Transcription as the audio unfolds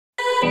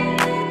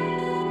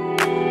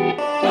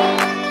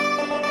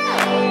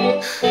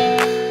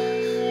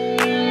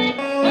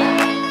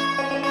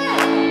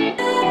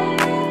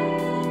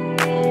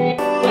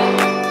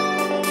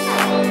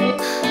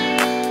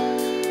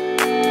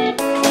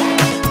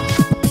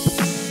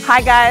Hi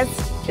guys,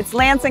 it's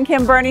Lance and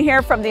Kim Burney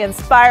here from the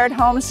Inspired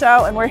Home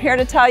Show, and we're here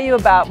to tell you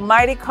about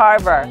Mighty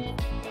Carver.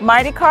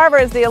 Mighty Carver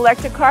is the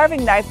electric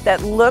carving knife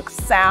that looks,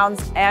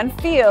 sounds, and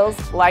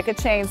feels like a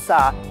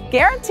chainsaw,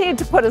 guaranteed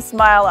to put a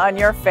smile on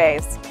your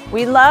face.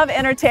 We love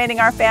entertaining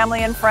our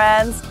family and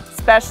friends,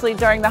 especially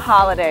during the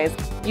holidays.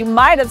 You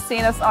might have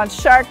seen us on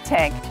Shark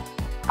Tank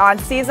on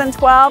season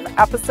 12,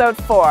 episode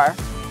 4.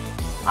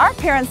 Our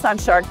appearance on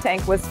Shark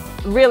Tank was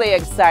really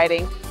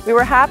exciting. We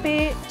were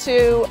happy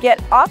to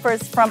get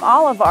offers from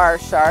all of our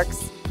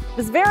sharks. It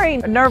was a very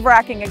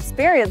nerve-wracking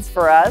experience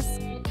for us.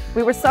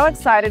 We were so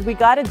excited we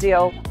got a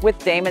deal with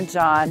Daymond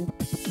John.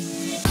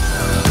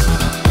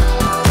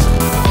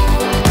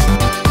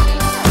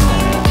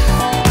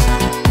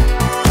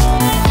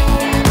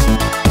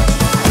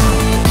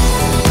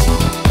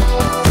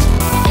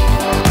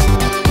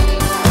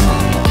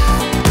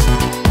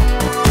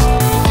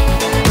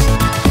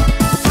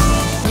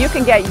 You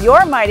can get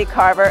your Mighty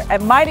Carver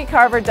at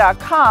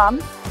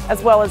mightycarver.com,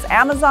 as well as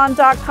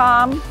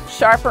amazon.com,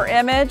 Sharper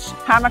Image,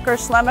 Hammacher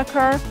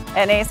Schlemmacher,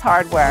 and Ace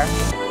Hardware.